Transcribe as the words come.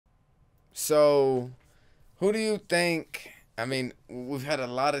So, who do you think? I mean, we've had a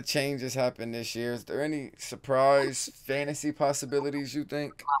lot of changes happen this year. Is there any surprise fantasy possibilities you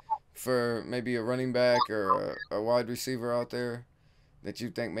think for maybe a running back or a wide receiver out there that you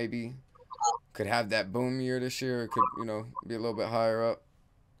think maybe could have that boom year this year? Or could be a little bit higher up?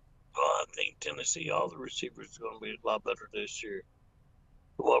 Well, I think Tennessee, all the receivers are going to be a lot better this year.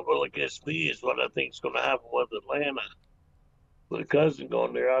 What really gets me is what I think is going to happen with Atlanta. With Cousin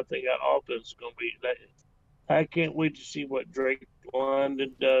going there, I think that offense is going to be that. I can't wait to see what Drake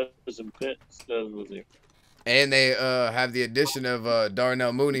London does and Pitts does with him. And they have the addition of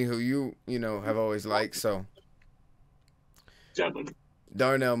Darnell Mooney, who you have always liked. So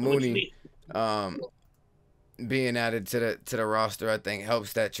Darnell What you Mooney, need? um, being added to the roster, I think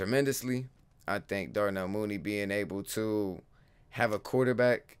helps that tremendously. I think Darnell Mooney being able to have a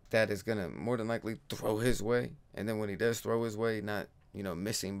quarterback that is gonna more than likely throw his way, and then when he does throw his way, not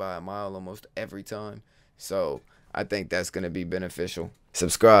missing by a mile almost every time. So I think that's gonna be beneficial.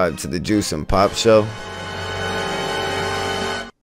 Subscribe to the Juice and Pop Show.